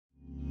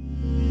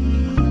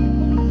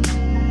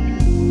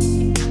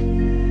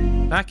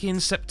Back in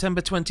September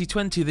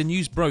 2020, the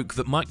news broke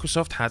that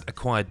Microsoft had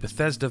acquired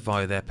Bethesda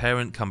via their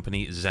parent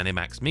company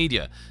ZeniMax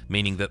Media,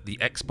 meaning that the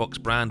Xbox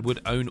brand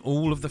would own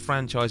all of the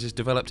franchises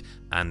developed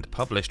and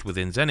published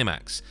within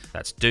ZeniMax.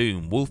 That's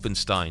Doom,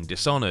 Wolfenstein,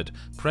 Dishonored,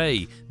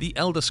 Prey, The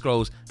Elder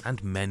Scrolls,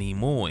 and many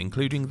more,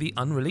 including the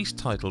unreleased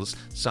titles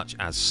such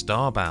as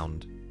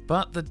Starbound.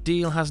 But the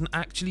deal hasn't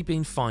actually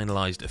been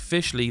finalised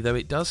officially, though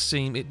it does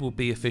seem it will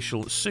be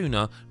official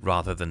sooner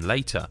rather than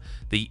later.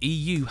 The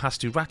EU has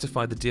to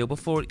ratify the deal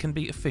before it can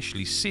be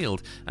officially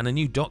sealed, and a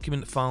new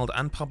document filed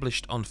and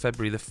published on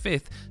February the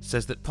 5th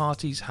says that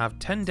parties have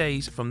 10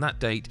 days from that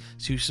date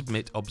to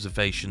submit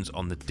observations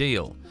on the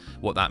deal.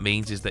 What that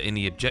means is that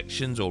any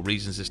objections or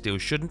reasons this deal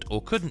shouldn't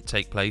or couldn't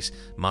take place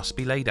must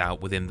be laid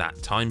out within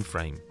that time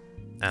frame.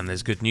 And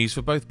there's good news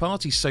for both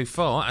parties so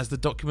far, as the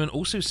document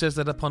also says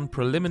that upon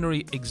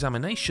preliminary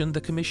examination, the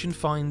Commission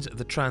finds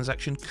the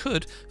transaction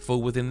could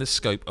fall within the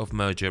scope of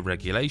merger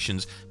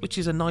regulations, which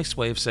is a nice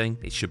way of saying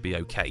it should be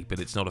okay,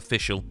 but it's not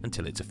official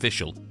until it's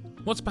official.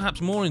 What's perhaps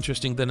more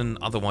interesting than an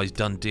otherwise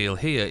done deal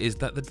here is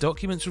that the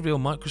documents reveal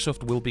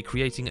Microsoft will be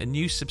creating a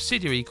new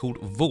subsidiary called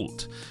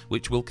Vault,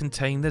 which will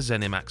contain the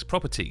ZeniMax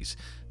properties.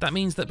 That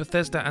means that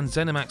Bethesda and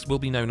ZeniMax will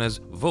be known as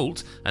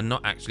Vault and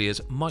not actually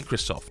as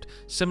Microsoft,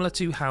 similar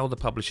to how the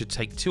publisher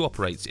Take-Two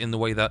operates, in the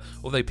way that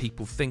although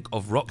people think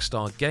of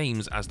Rockstar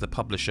Games as the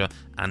publisher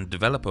and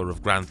developer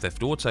of Grand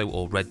Theft Auto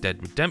or Red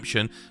Dead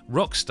Redemption,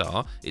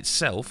 Rockstar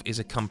itself is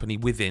a company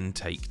within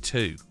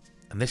Take-Two.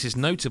 And this is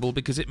notable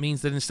because it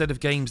means that instead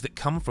of games that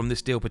come from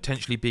this deal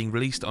potentially being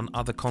released on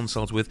other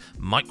consoles with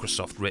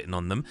Microsoft written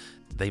on them,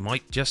 they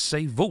might just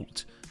say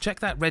Vault. Check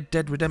that Red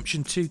Dead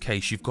Redemption 2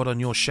 case you've got on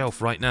your shelf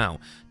right now.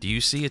 Do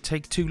you see a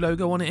Take-Two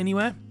logo on it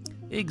anywhere?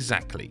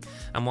 Exactly.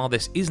 And while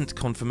this isn't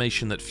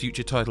confirmation that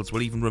future titles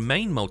will even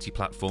remain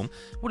multi-platform,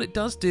 what it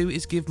does do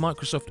is give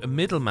Microsoft a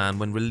middleman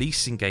when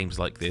releasing games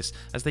like this,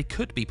 as they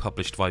could be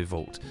published by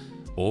Vault.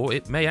 Or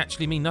it may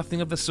actually mean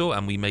nothing of the sort,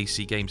 and we may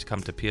see games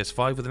come to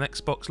PS5 with an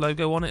Xbox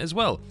logo on it as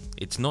well.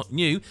 It's not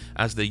new,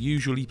 as the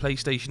usually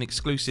PlayStation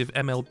exclusive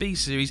MLB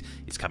series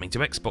is coming to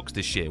Xbox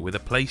this year with a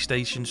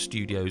PlayStation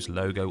Studios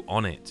logo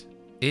on it.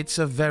 It's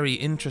a very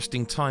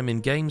interesting time in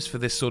games for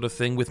this sort of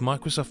thing, with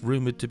Microsoft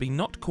rumoured to be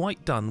not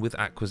quite done with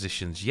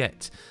acquisitions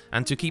yet.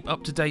 And to keep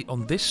up to date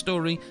on this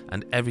story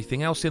and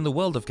everything else in the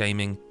world of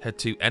gaming, head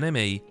to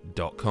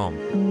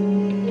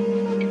NME.com.